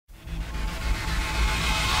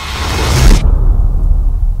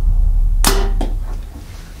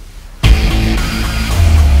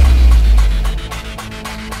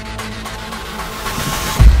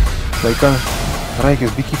Jy kan ryk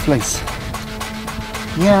is bietjie vleis.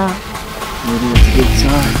 Ja. Maybe it's a good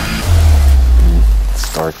sign.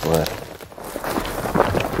 Start blood.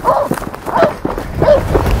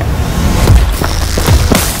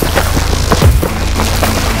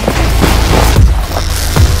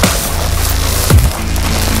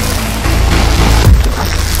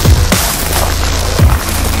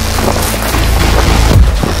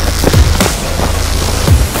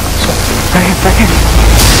 Back in.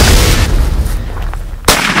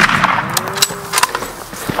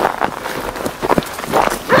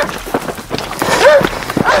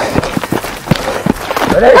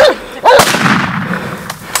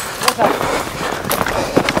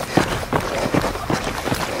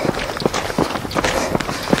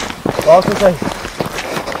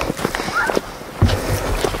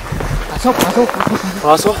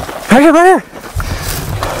 Masuk. Right here.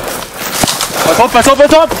 Pas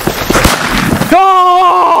op.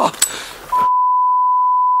 Oh!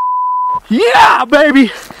 Yeah,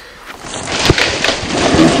 baby!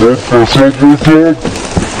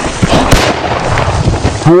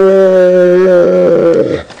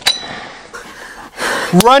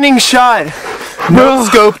 Running shot. No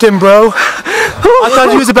scoped him, bro. I thought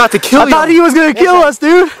he was about to kill you. I thought he was gonna kill us,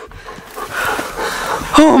 dude.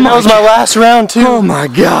 Oh my! That was my last round too. Oh my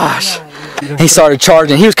gosh! He started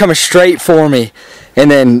charging. He was coming straight for me,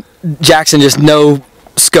 and then Jackson just no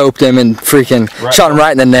scoped him and freaking shot him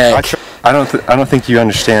right in the neck. I don't think you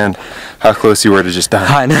understand how close you were to just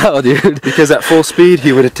dying. I know, dude. Because at full speed,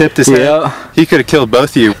 he would have tipped his head. Yeah. He could have killed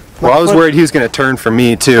both of you. Well, I was worried he was going to turn for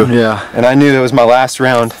me too. Yeah. And I knew that was my last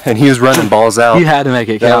round, and he was running balls out. You had to make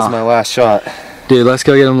it count. That was my last shot. Dude, let's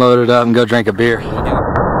go get him loaded up and go drink a beer.